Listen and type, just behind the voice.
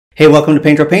Hey, welcome to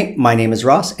Paint Draw Paint. My name is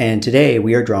Ross, and today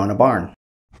we are drawing a barn.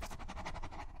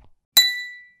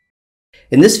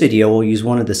 In this video, we'll use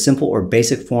one of the simple or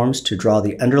basic forms to draw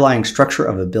the underlying structure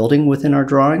of a building within our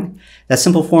drawing. That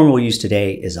simple form we'll use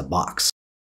today is a box.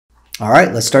 All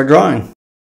right, let's start drawing.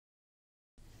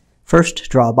 First,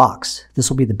 draw a box.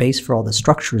 This will be the base for all the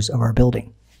structures of our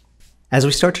building. As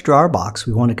we start to draw our box,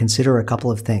 we want to consider a couple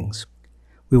of things.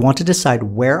 We want to decide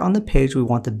where on the page we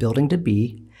want the building to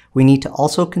be. We need to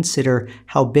also consider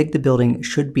how big the building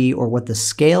should be or what the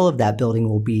scale of that building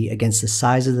will be against the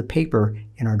size of the paper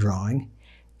in our drawing.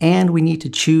 And we need to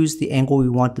choose the angle we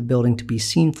want the building to be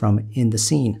seen from in the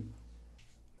scene.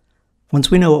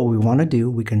 Once we know what we want to do,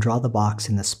 we can draw the box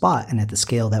in the spot and at the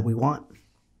scale that we want.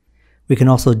 We can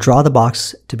also draw the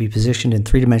box to be positioned in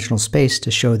three-dimensional space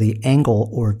to show the angle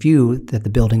or view that the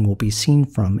building will be seen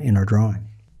from in our drawing.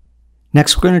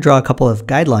 Next, we're going to draw a couple of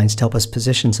guidelines to help us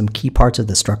position some key parts of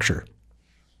the structure.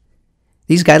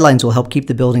 These guidelines will help keep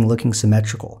the building looking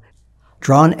symmetrical.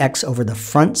 Draw an X over the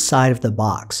front side of the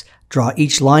box. Draw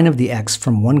each line of the X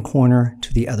from one corner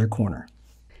to the other corner.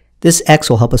 This X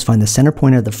will help us find the center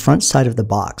point of the front side of the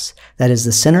box. That is,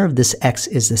 the center of this X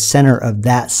is the center of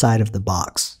that side of the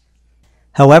box.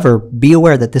 However, be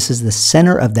aware that this is the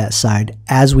center of that side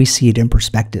as we see it in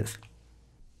perspective.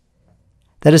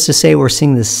 That is to say, we're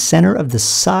seeing the center of the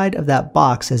side of that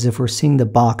box as if we're seeing the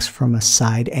box from a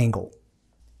side angle.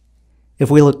 If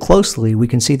we look closely, we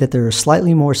can see that there is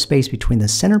slightly more space between the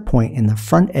center point and the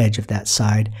front edge of that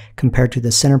side compared to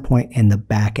the center point and the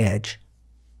back edge.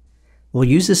 We'll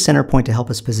use this center point to help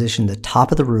us position the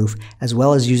top of the roof, as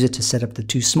well as use it to set up the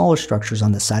two smaller structures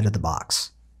on the side of the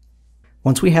box.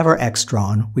 Once we have our X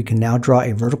drawn, we can now draw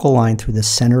a vertical line through the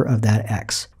center of that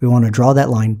X. We want to draw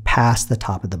that line past the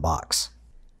top of the box.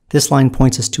 This line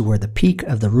points us to where the peak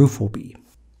of the roof will be.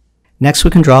 Next,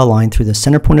 we can draw a line through the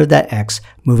center point of that X,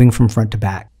 moving from front to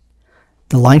back.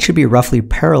 The line should be roughly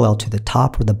parallel to the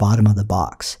top or the bottom of the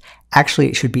box. Actually,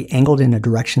 it should be angled in a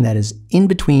direction that is in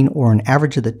between or an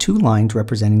average of the two lines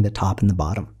representing the top and the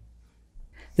bottom.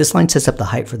 This line sets up the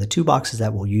height for the two boxes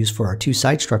that we'll use for our two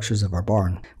side structures of our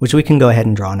barn, which we can go ahead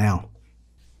and draw now.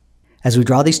 As we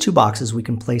draw these two boxes, we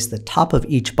can place the top of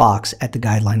each box at the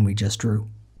guideline we just drew.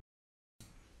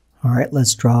 All right,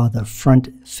 let's draw the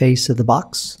front face of the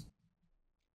box.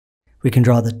 We can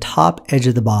draw the top edge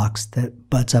of the box that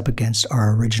butts up against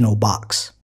our original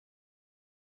box.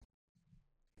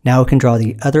 Now we can draw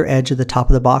the other edge of the top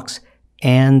of the box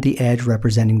and the edge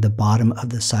representing the bottom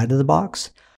of the side of the box.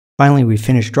 Finally, we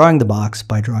finish drawing the box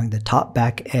by drawing the top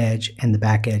back edge and the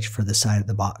back edge for the side of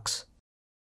the box.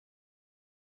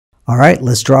 All right,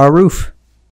 let's draw a roof.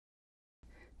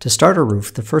 To start a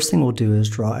roof, the first thing we'll do is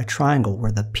draw a triangle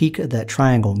where the peak of that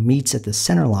triangle meets at the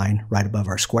center line right above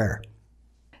our square.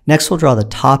 Next, we'll draw the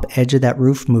top edge of that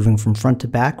roof moving from front to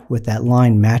back with that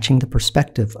line matching the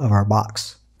perspective of our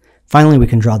box. Finally, we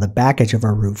can draw the back edge of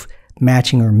our roof,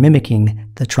 matching or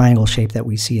mimicking the triangle shape that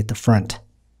we see at the front.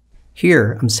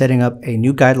 Here, I'm setting up a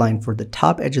new guideline for the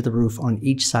top edge of the roof on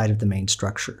each side of the main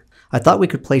structure. I thought we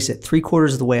could place it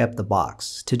 3/4 of the way up the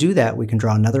box. To do that, we can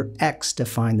draw another X to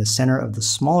find the center of the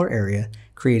smaller area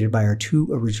created by our two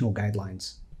original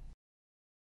guidelines.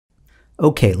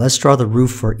 Okay, let's draw the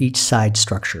roof for each side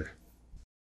structure.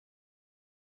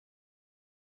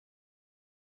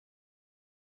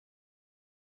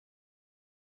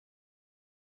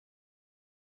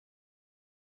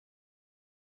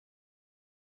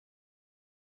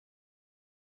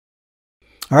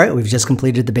 All right, we've just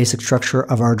completed the basic structure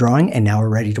of our drawing, and now we're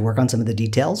ready to work on some of the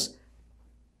details.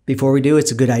 Before we do,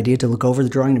 it's a good idea to look over the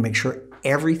drawing to make sure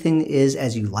everything is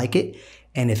as you like it.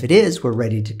 And if it is, we're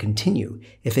ready to continue.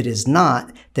 If it is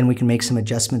not, then we can make some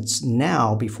adjustments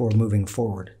now before moving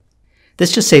forward.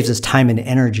 This just saves us time and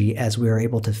energy as we are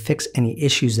able to fix any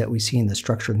issues that we see in the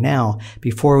structure now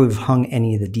before we've hung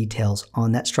any of the details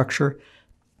on that structure,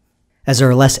 as there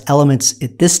are less elements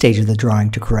at this stage of the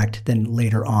drawing to correct than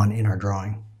later on in our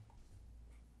drawing.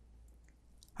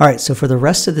 All right, so for the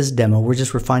rest of this demo, we're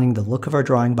just refining the look of our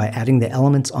drawing by adding the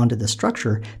elements onto the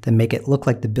structure that make it look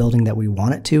like the building that we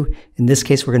want it to. In this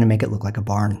case, we're going to make it look like a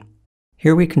barn.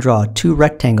 Here we can draw two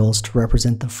rectangles to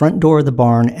represent the front door of the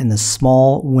barn and the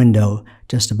small window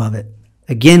just above it.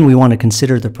 Again, we want to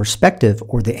consider the perspective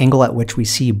or the angle at which we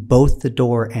see both the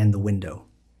door and the window.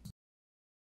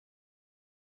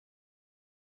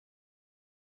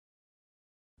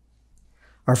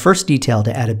 Our first detail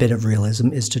to add a bit of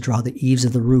realism is to draw the eaves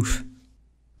of the roof.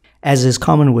 As is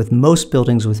common with most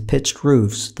buildings with pitched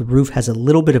roofs, the roof has a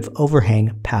little bit of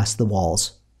overhang past the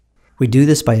walls. We do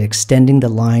this by extending the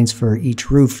lines for each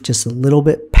roof just a little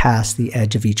bit past the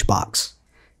edge of each box.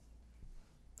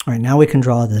 All right, now we can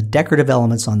draw the decorative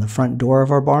elements on the front door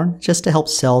of our barn just to help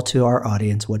sell to our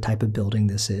audience what type of building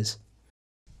this is.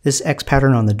 This X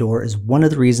pattern on the door is one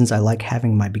of the reasons I like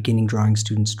having my beginning drawing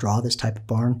students draw this type of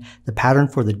barn. The pattern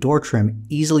for the door trim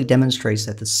easily demonstrates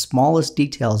that the smallest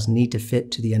details need to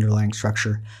fit to the underlying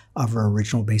structure of our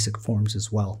original basic forms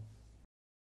as well.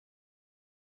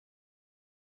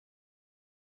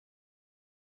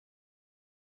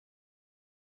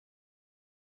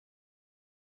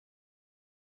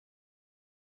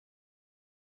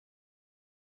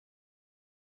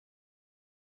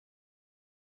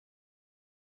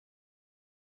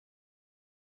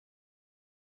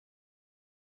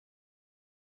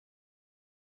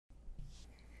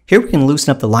 Here we can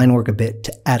loosen up the line work a bit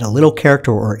to add a little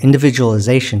character or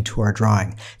individualization to our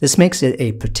drawing. This makes it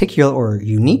a particular or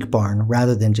unique barn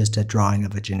rather than just a drawing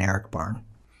of a generic barn.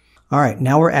 Alright,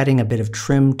 now we're adding a bit of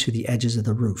trim to the edges of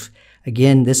the roof.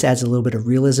 Again, this adds a little bit of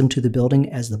realism to the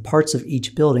building as the parts of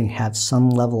each building have some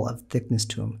level of thickness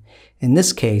to them. In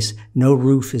this case, no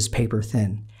roof is paper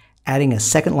thin. Adding a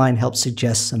second line helps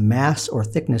suggest some mass or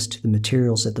thickness to the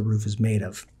materials that the roof is made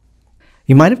of.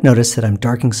 You might have noticed that I'm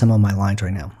darkening some of my lines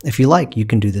right now. If you like, you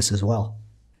can do this as well.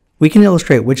 We can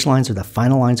illustrate which lines are the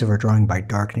final lines of our drawing by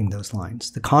darkening those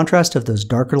lines. The contrast of those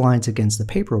darker lines against the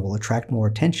paper will attract more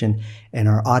attention, and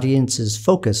our audience's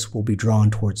focus will be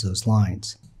drawn towards those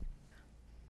lines.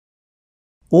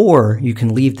 Or you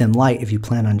can leave them light if you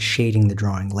plan on shading the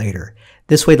drawing later.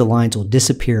 This way the lines will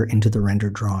disappear into the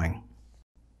rendered drawing.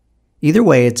 Either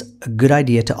way, it's a good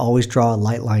idea to always draw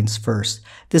light lines first.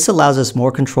 This allows us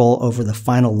more control over the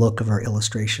final look of our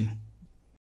illustration.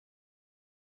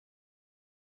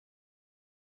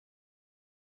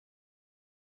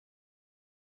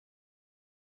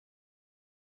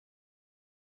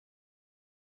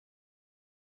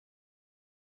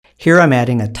 Here I'm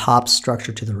adding a top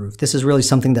structure to the roof. This is really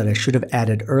something that I should have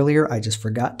added earlier. I just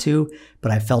forgot to,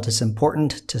 but I felt it's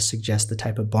important to suggest the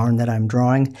type of barn that I'm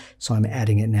drawing, so I'm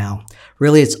adding it now.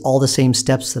 Really, it's all the same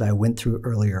steps that I went through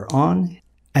earlier on,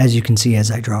 as you can see as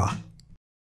I draw.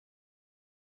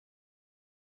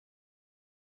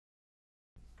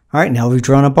 All right, now we've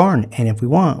drawn a barn, and if we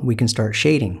want, we can start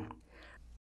shading.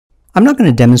 I'm not going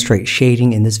to demonstrate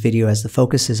shading in this video as the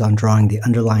focus is on drawing the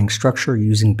underlying structure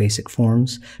using basic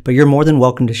forms, but you're more than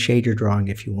welcome to shade your drawing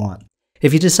if you want.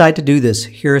 If you decide to do this,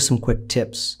 here are some quick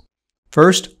tips.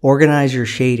 First, organize your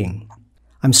shading.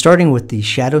 I'm starting with the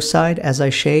shadow side as I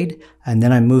shade, and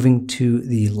then I'm moving to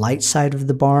the light side of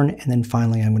the barn, and then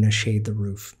finally I'm going to shade the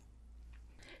roof.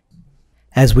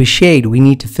 As we shade, we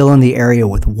need to fill in the area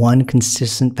with one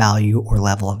consistent value or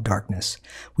level of darkness.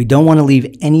 We don't want to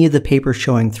leave any of the paper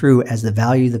showing through as the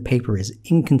value of the paper is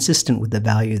inconsistent with the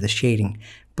value of the shading,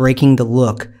 breaking the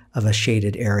look of a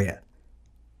shaded area.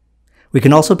 We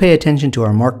can also pay attention to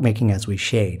our mark making as we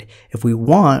shade. If we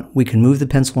want, we can move the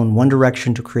pencil in one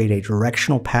direction to create a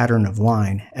directional pattern of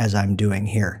line, as I'm doing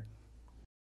here.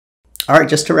 Alright,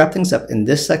 just to wrap things up, in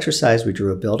this exercise we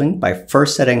drew a building by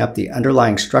first setting up the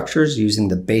underlying structures using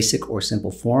the basic or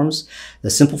simple forms. The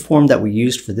simple form that we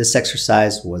used for this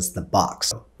exercise was the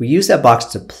box. We used that box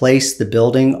to place the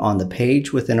building on the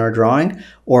page within our drawing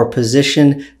or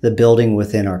position the building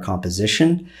within our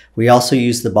composition. We also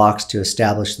used the box to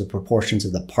establish the proportions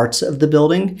of the parts of the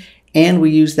building, and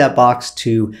we used that box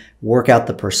to work out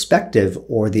the perspective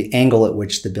or the angle at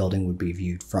which the building would be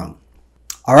viewed from.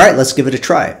 Alright, let's give it a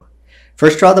try.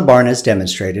 First draw the barn as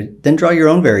demonstrated, then draw your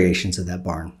own variations of that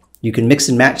barn. You can mix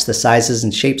and match the sizes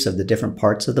and shapes of the different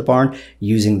parts of the barn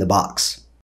using the box.